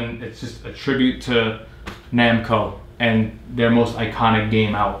logos, and it's just a tribute to Namco and their most iconic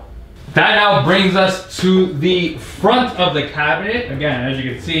game out. That now brings us to the front of the cabinet. Again, as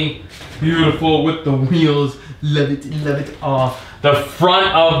you can see, beautiful with the wheels. Love it, love it. Oh, the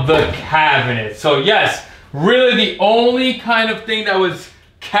front of the cabinet. So yes, really the only kind of thing that was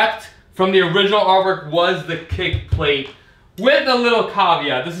kept from the original artwork was the kick plate, with a little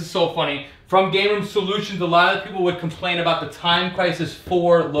caveat. This is so funny. From Game Room Solutions, a lot of people would complain about the Time Crisis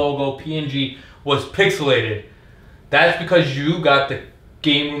 4 logo, PNG, was pixelated. That's because you got the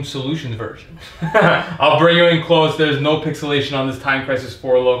Game Room Solutions version. I'll bring you in close. There's no pixelation on this Time Crisis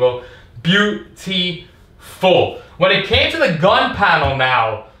 4 logo. Beautiful. When it came to the gun panel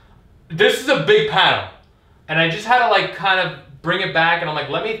now, this is a big panel. And I just had to, like, kind of bring it back, and I'm like,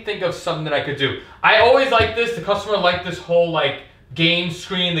 let me think of something that I could do. I always like this. The customer liked this whole, like, game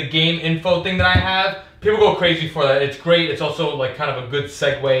screen, the game info thing that I have. People go crazy for that. It's great. It's also, like, kind of a good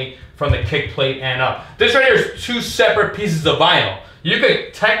segue from the kick plate and up. This right here is 2 separate pieces of vinyl. You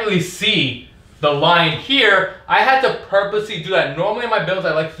could technically see the line here. I had to purposely do that. Normally in my builds,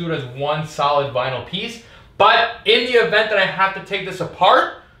 I like to do it as one solid vinyl piece. But in the event that I have to take this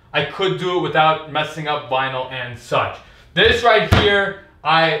apart, I could do it without messing up vinyl and such. This right here,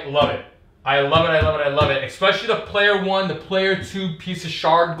 I love it. I love it, I love it, I love it. Especially the Player 1, the Player 2 piece of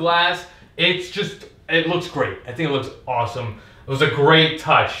shard glass. It's just, it looks great. I think it looks awesome. It was a great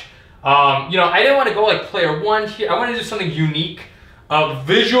touch. You know, I didn't want to go like Player 1 here. I wanted to do something unique.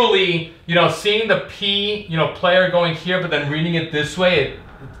 Visually, you know, seeing the P, you know, player going here, but then reading it this way,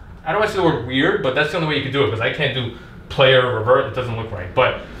 I don't want to say the word weird, but that's the only way you can do it, because I can't do player revert. It doesn't look right.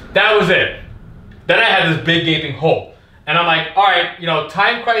 But that was it. Then I had this big gaping hole. And I'm like, all right, you know,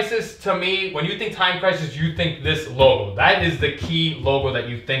 Time Crisis, to me, when you think Time Crisis, you think this logo. That is the key logo that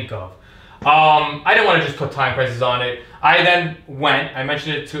you think of. I didn't want to just put Time Crisis on it. I then went, I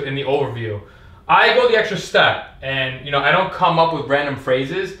mentioned it in the overview. I go the extra step, and, you know, I don't come up with random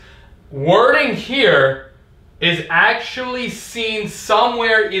phrases. Wording here is actually seen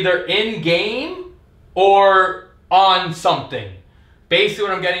somewhere either in-game or on something. Basically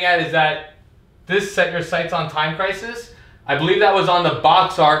what I'm getting at is that this Set Your Sights on Time Crisis, I believe that was on the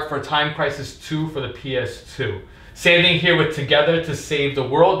box art for Time Crisis 2 for the PS2. Same thing here with Together to Save the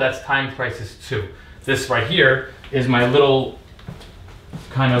World, that's Time Crisis 2. This right here is my little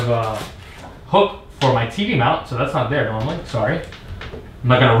kind of hook for my TV mount, so that's not there normally, sorry. I'm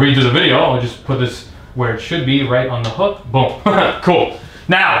not gonna redo the video, I'll just put this where it should be, right on the hook, boom, cool.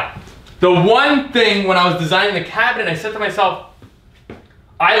 Now, the one thing when I was designing the cabinet, I said to myself,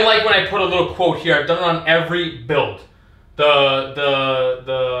 I like when I put a little quote here. I've done it on every build.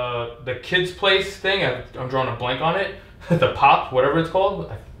 The Kids Place thing, I'm drawing a blank on it. The Pop, whatever it's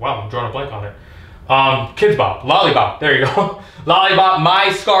called. Wow, I'm drawing a blank on it. Kids Bop, Lollipop, there you go. Lollipop,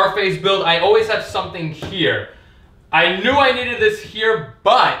 my Scarface build. I always have something here. I knew I needed this here,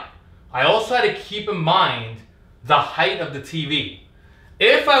 but I also had to keep in mind the height of the TV.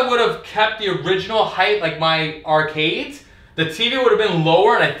 If I would have kept the original height like my arcades, the TV would have been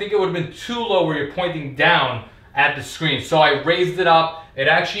lower, and I think it would have been too low where you're pointing down at the screen. So I raised it up. It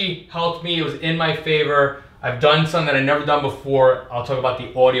actually helped me. It was in my favor. I've done something that I've never done before. I'll talk about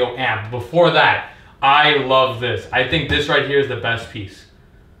the audio amp. Before that, I love this. I think this right here is the best piece.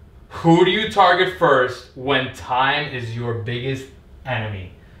 Who do you target first when time is your biggest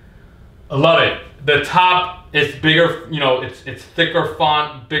enemy? I love it. The top is bigger, you know, it's thicker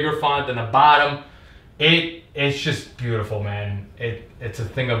font, bigger font than the bottom. It's just beautiful, man. It's a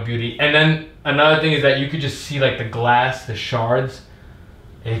thing of beauty. And then another thing is that you could just see like the glass, the shards.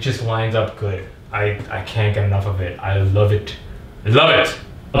 It just lines up good. I can't get enough of it. I love it. I love it.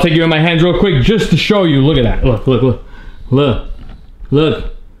 I'll take you in my hands real quick just to show you. Look at that. Look, look, look. Look.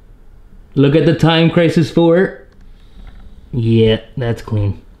 Look. Look at the Time Crisis 4. Yeah, that's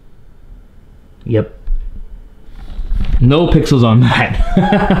clean. Yep. No pixels on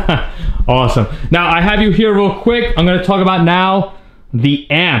that. Awesome. Now I have you here real quick. I'm gonna talk about now the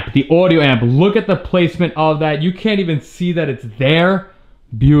amp, the audio amp. Look at the placement of that. You can't even see that it's there.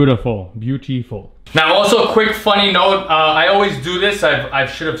 Beautiful, beautiful. Now also a quick funny note. I always do this. I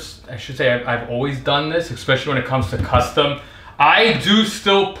should say I've always done this, especially when it comes to custom. I do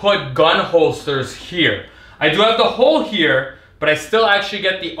still put gun holsters here. I do have the hole here, but I still actually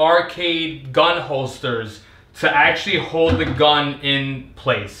get the arcade gun holsters to actually hold the gun in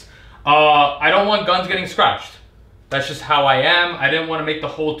place. I don't want guns getting scratched. That's just how I am. I didn't want to make the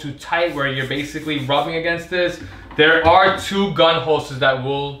hole too tight where you're basically rubbing against this. There are 2 gun holsters that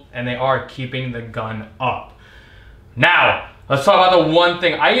will, and they are keeping the gun up. Now, let's talk about the one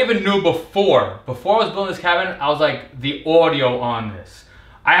thing. I even knew before I was building this cabinet, I was like, the audio on this.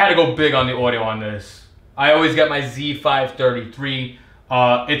 I had to go big on the audio on this. I always get my Z533.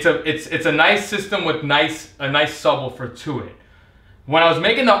 It's a nice system with a nice subwoofer to it. When I was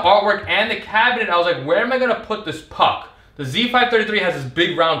making the artwork and the cabinet, I was like, where am I gonna put this puck? The Z533 has this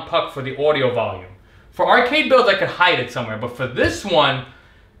big round puck for the audio volume. For arcade builds, I could hide it somewhere, but for this one,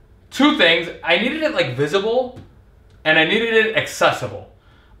 2 things. I needed it like visible, and I needed it accessible.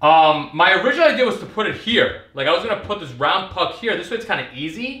 My original idea was to put it here. Like I was gonna put this round puck here. This way it's kind of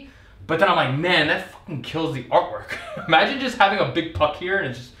easy. But then I'm like, man, that fucking kills the artwork. Imagine just having a big puck here and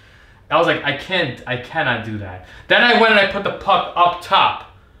it's just, I was like, I cannot do that. Then I went and I put the puck up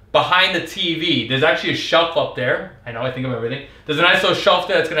top behind the TV. There's actually a shelf up there. I know, I think of everything. There's a nice little shelf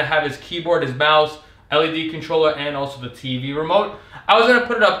there that's gonna have his keyboard, his mouse, LED controller, and also the TV remote. I was gonna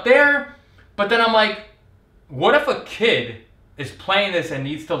put it up there, but then I'm like, what if a kid is playing this and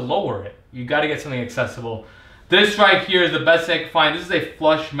needs to lower it? You gotta get something accessible. This right here is the best thing I can find. This is a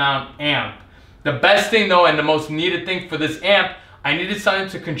flush mount amp. The best thing though, and the most needed thing for this amp, I needed something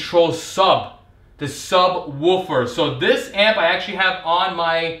to control the subwoofer. So this amp I actually have on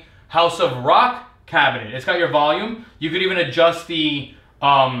my House of Rock cabinet. It's got your volume. You could even adjust the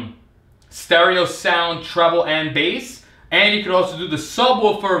stereo sound, treble, and bass. And you could also do the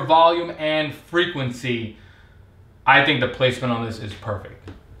subwoofer volume and frequency. I think the placement on this is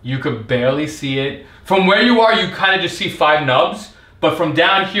perfect. You could barely see it. From where you are, you kind of just see 5 nubs. But from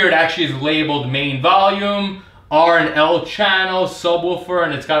down here, it actually is labeled main volume, R and L channel, subwoofer,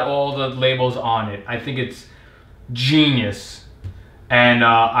 and it's got all the labels on it. I think it's genius. And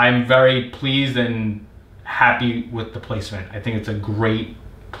I'm very pleased and happy with the placement. I think it's a great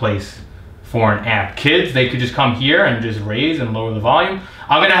place for an amp. Kids, they could just come here and just raise and lower the volume.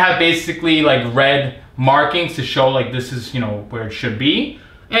 I'm gonna have basically like red markings to show like this is, you know, where it should be.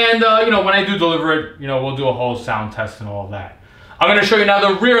 And you know, when I do deliver it, you know, we'll do a whole sound test and all of that. I'm gonna show you now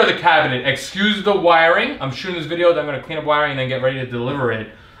the rear of the cabinet. Excuse the wiring. I'm shooting this video, then I'm gonna clean up wiring and then get ready to deliver it.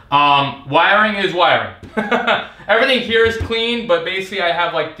 Wiring is wiring. Everything here is clean, but basically I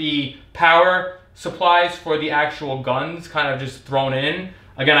have like the power supplies for the actual guns kind of just thrown in.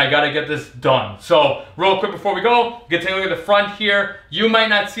 Again, I gotta get this done. So real quick before we go, you can take a look at the front here. You might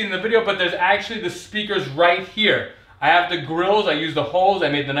not see it in the video, but there's actually the speakers right here. I have the grills, I used the holes, I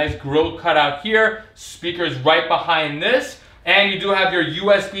made the nice grill cutout here. Speakers right behind this. And you do have your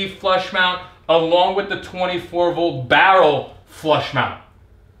USB flush mount along with the 24-volt barrel flush mount.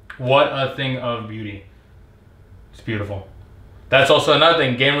 What a thing of beauty. It's beautiful. That's also another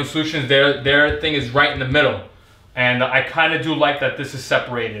thing. Gamer Solutions, their thing is right in the middle. And I kind of do like that this is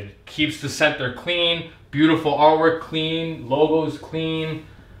separated. Keeps the center clean, beautiful artwork clean, logos clean.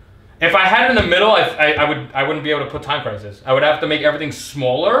 If I had it in the middle, I wouldn't be able to put Time Crisis. I would have to make everything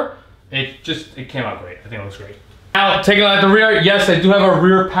smaller. It came out great. I think it looks great. Now, taking a look at the rear, yes, I do have a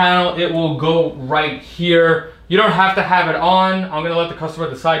rear panel. It will go right here. You don't have to have it on. I'm gonna let the customer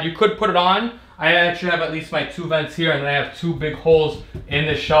decide. You could put it on. I actually have at least my 2 vents here, and then I have 2 big holes in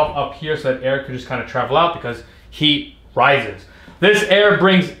the shelf up here so that air could just kind of travel out because heat rises. This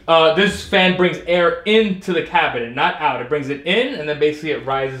fan brings air into the cabinet, not out. It brings it in, and then basically it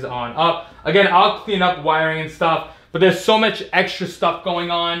rises on up. Again, I'll clean up wiring and stuff, but there's so much extra stuff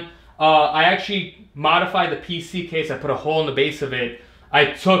going on. I actually modified the PC case. I put a hole in the base of it. I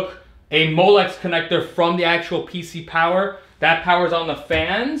took a Molex connector from the actual PC power. That powers on the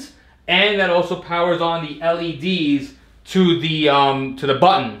fans, and that also powers on the LEDs to the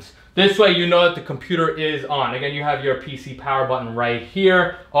buttons. This way you know that the computer is on. Again, you have your PC power button right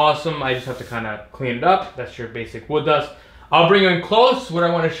here. Awesome. I just have to kind of clean it up. That's your basic wood dust. I'll bring you in close. What I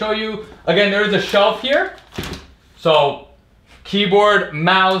want to show you, again, there is a shelf here. So keyboard,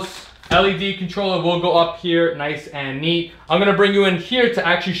 mouse, LED controller will go up here, nice and neat. I'm gonna bring you in here to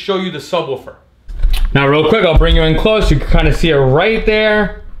actually show you the subwoofer. Now real quick, I'll bring you in close. You can kind of see it right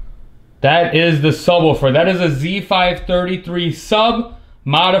there. That is the subwoofer. That is a Z533 sub,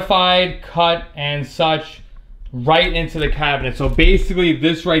 modified, cut, and such, right into the cabinet. So basically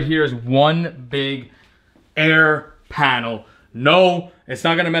this right here is one big air panel. No, it's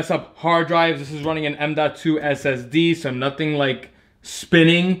not gonna mess up hard drives. This is running an M.2 SSD, so nothing like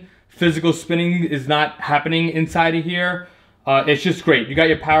spinning. Physical spinning is not happening inside of here. It's just great. You got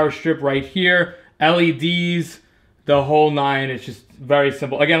your power strip right here, LEDs, the whole nine. It's just very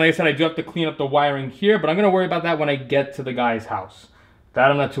simple. Again, like I said, I do have to clean up the wiring here, but I'm gonna worry about that when I get to the guy's house.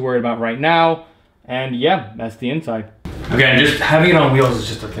 That I'm not too worried about right now. And yeah, that's the inside. Again, just having it on wheels is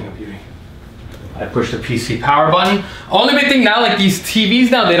just a thing of beauty. I push the PC power button. Only big thing now, like these TVs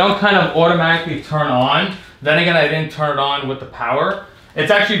now, they don't kind of automatically turn on. Then again, I didn't turn it on with the power.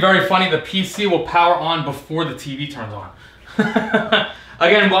 It's actually very funny, the PC will power on before the TV turns on.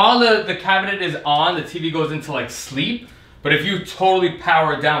 Again, while the cabinet is on, the TV goes into like sleep. But if you totally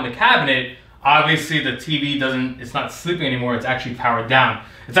power down the cabinet, obviously the TV it's not sleeping anymore, it's actually powered down.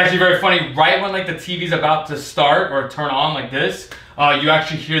 It's actually very funny, right when like the TV's about to start or turn on like this, you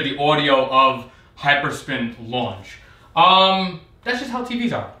actually hear the audio of Hyperspin launch. That's just how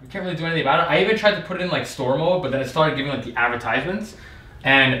TVs are. You can't really do anything about it. I even tried to put it in like store mode, but then it started giving like the advertisements.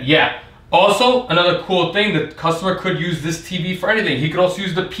 And yeah, also another cool thing, the customer could use this TV for anything. He could also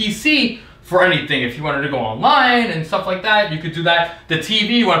use the PC for anything. If you wanted to go online and stuff like that, you could do that. The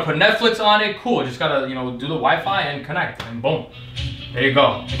TV, you want to put Netflix on it, cool. Just gotta, you know, do the Wi-Fi and connect, and boom. There you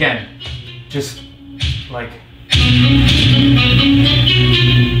go. Again, just like,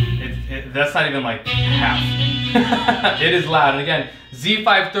 that's not even like half. It is loud. And again,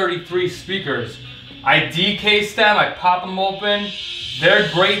 Z533 speakers. I decase them, I pop them open. They're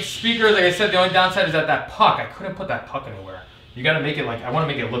great speakers. Like I said, the only downside is that puck. I couldn't put that puck anywhere. You gotta make it like, I wanna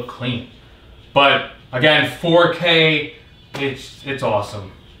make it look clean. But again, 4K, it's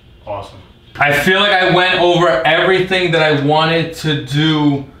awesome. Awesome. I feel like I went over everything that I wanted to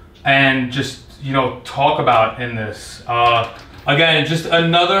do and just, you know, talk about in this. Again, just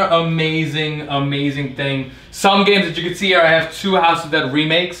another amazing, amazing thing. Some games that you can see here, I have 2 House of Dead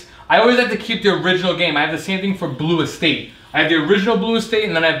remakes. I always have to keep the original game. I have the same thing for Blue Estate. I have the original Blue Estate,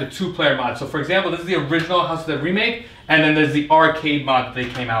 and then I have the 2-player mod. So for example, this is the original House of Dead remake, and then there's the arcade mod that they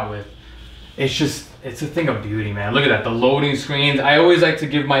came out with. It's just, it's a thing of beauty, man. Look at that, the loading screens. I always like to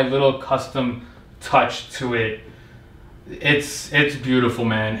give my little custom touch to it. It's beautiful,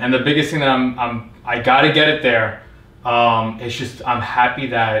 man. And the biggest thing that I gotta get it there. It's just, I'm happy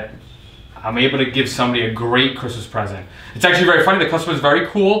that I'm able to give somebody a great Christmas present. It's actually very funny, the customer is very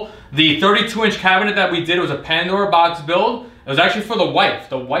cool. The 32-inch cabinet that we did, it was a Pandora box build. It was actually for the wife.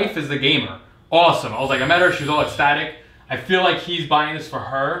 The wife is the gamer. Awesome. I was like, I met her, she was all ecstatic. I feel like he's buying this for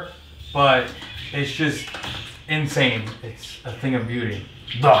her, but it's just insane. It's a thing of beauty.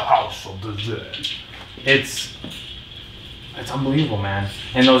 The House of the Dead. It's unbelievable, man.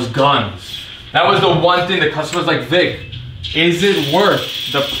 And those guns. That was the one thing the customer's like, Vic, is it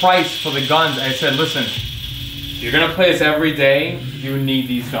worth the price for the guns? I said, listen, you're gonna play this every day, you need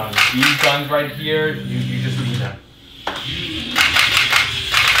these guns. These guns right here, you just need them.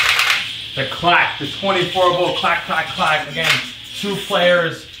 The clack, the 24-volt clack, clack, clack. Again, 2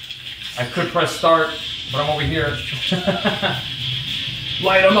 players. I could press start, but I'm over here.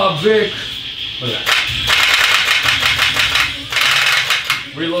 Light them up, Vic. Look at that.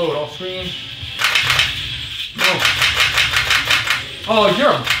 Reload, all screen. Oh, you're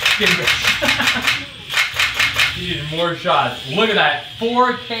a fucking bitch. You need more shots. Look at that.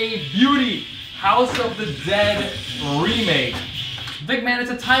 4K beauty. House of the Dead remake. Vic, man, it's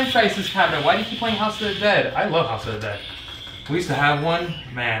a time crisis cabinet. Why do you keep playing House of the Dead? I love House of the Dead. We used to have one.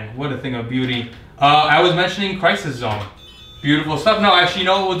 Man, what a thing of beauty. I was mentioning Crisis Zone. Beautiful stuff. No, actually, you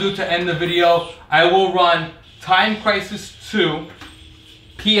know what we'll do to end the video? I will run Time Crisis 2,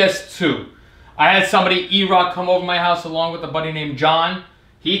 PS2. I had somebody, E-Rock, come over my house along with a buddy named John.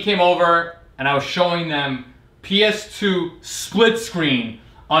 He came over and I was showing them PS2 split screen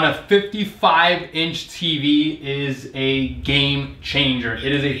on a 55-inch TV is a game changer.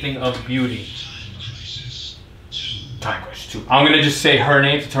 It is a thing of beauty. Time Crisis 2. I'm gonna just say her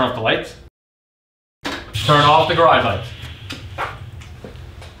name to turn off the lights. Turn off the garage lights.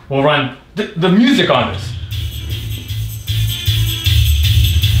 We'll run the music on this.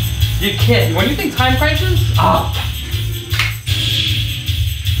 You can't. When you think Time Crisis,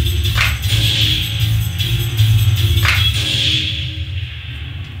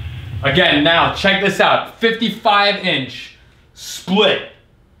 Again, now check this out. 55-inch split.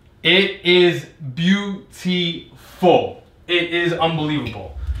 It is beautiful. It is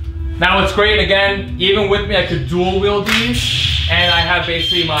unbelievable. Now what's great, again, even with me, I could dual wield these, and I have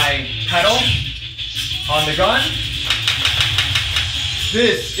basically my pedal on the gun.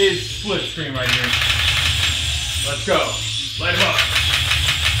 This is split screen right here. Let's go. Light him up.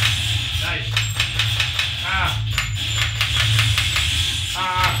 Nice.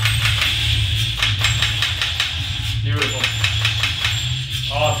 Beautiful.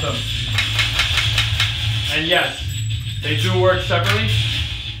 Awesome. And yes, they do work separately.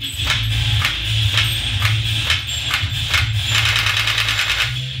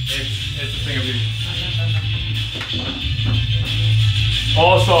 It's a thing of beauty.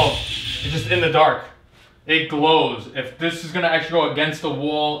 Also, it's just in the dark. It glows. If this is gonna actually go against the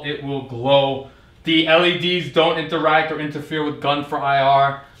wall, it will glow. The LEDs don't interact or interfere with gun for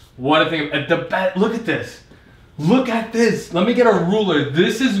IR. What a thing. Look at this. Look at this. Let me get a ruler.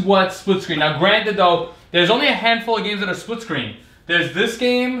 This is what split screen. Now granted though, there's only a handful of games that are split screen. There's this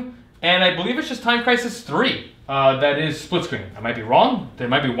game, and I believe it's just Time Crisis 3 that is split screen. I might be wrong. There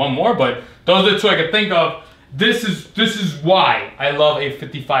might be one more, but those are the two I could think of. This is why I love a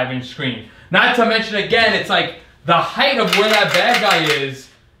 55-inch screen. Not to mention, again, it's like the height of where that bad guy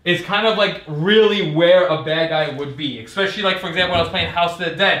is kind of like really where a bad guy would be. Especially like, for example, when I was playing House of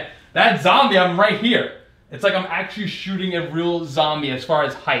the Dead, that zombie, I'm right here. It's like I'm actually shooting a real zombie as far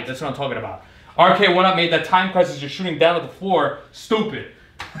as height. That's what I'm talking about. RK1Up made that Time Crisis just shooting down at the floor stupid.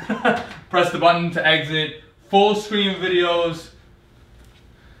 Press the button to exit. Full screen videos.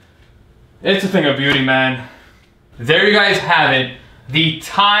 It's a thing of beauty, man. There you guys have it. The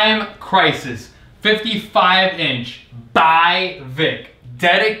Time Crisis 55-inch ByVic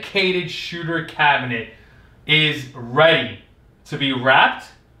dedicated shooter cabinet is ready to be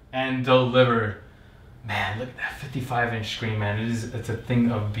wrapped and delivered. Man, look at that 55-inch screen, man. It's a thing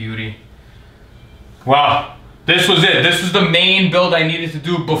of beauty. Wow, this was it. This was the main build I needed to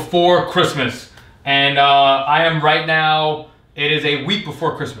do before Christmas. And I am right now, it is a week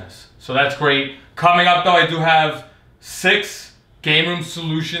before Christmas. So that's great. Coming up though, I do have 6 Game Room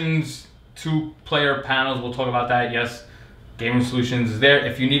Solutions 2-player panels. We'll talk about that, yes. Game Room Solutions is there.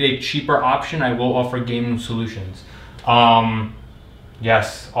 If you need a cheaper option, I will offer Game Room Solutions.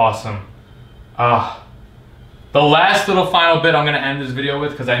 Yes, awesome. The last little final bit I'm gonna end this video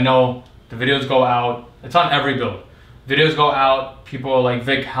with, because I know the videos go out, it's on every build. Videos go out, people are like,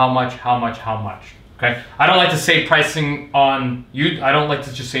 Vic, how much, how much, how much? Okay, I don't like to say pricing on you. I don't like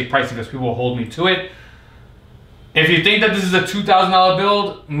to just say pricing because people will hold me to it. If you think that this is a $2,000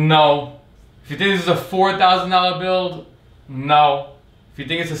 build, no. If you think this is a $4,000 build, no. If you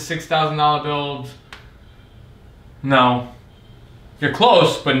think it's a $6,000 build, no. You're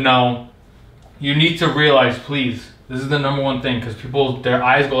close, but no. You need to realize, please, this is the #1 thing, because people, their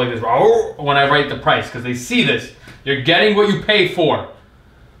eyes go like this when I write the price, because they see this. You're getting what you pay for.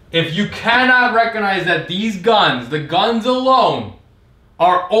 If you cannot recognize that these guns, the guns alone,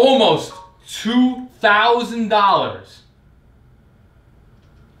 are almost $2,000,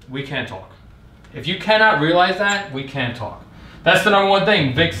 we can't talk. If you cannot realize that, we can't talk. That's the #1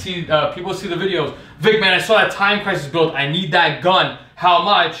 thing. People see the videos. Vic, man, I saw that Time Crisis build. I need that gun. How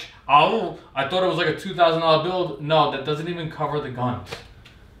much? Oh, I thought it was like a $2,000 build. No, that doesn't even cover the guns.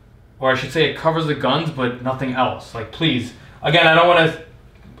 Or I should say it covers the guns, but nothing else. Like, please. Again, I don't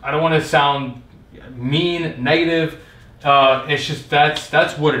want to sound mean, negative. It's just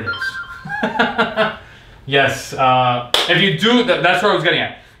that's what it is. Yes. If you do, that's where I was getting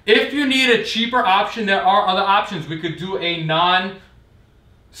at. If you need a cheaper option, there are other options. We could do a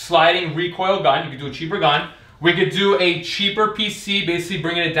non-sliding recoil gun. You could do a cheaper gun. We could do a cheaper PC, basically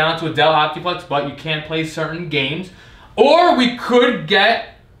bringing it down to a Dell Optiplex, but you can't play certain games. Or we could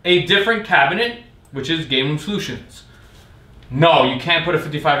get a different cabinet, which is Game Room Solutions. No, you can't put a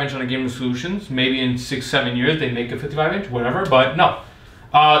 55-inch on a Game Room Solutions. Maybe in 6-7 years they make a 55-inch, whatever, but no.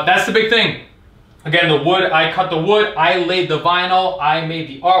 That's the big thing. Again, the wood, I cut the wood, I laid the vinyl, I made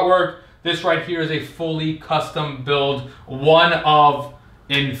the artwork. This right here is a fully custom build, one of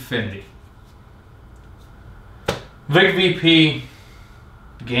infinity. Vic VP,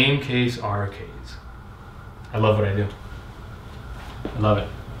 Gamecase Arcades. I love what I do. I love it.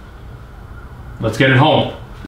 Let's get it home.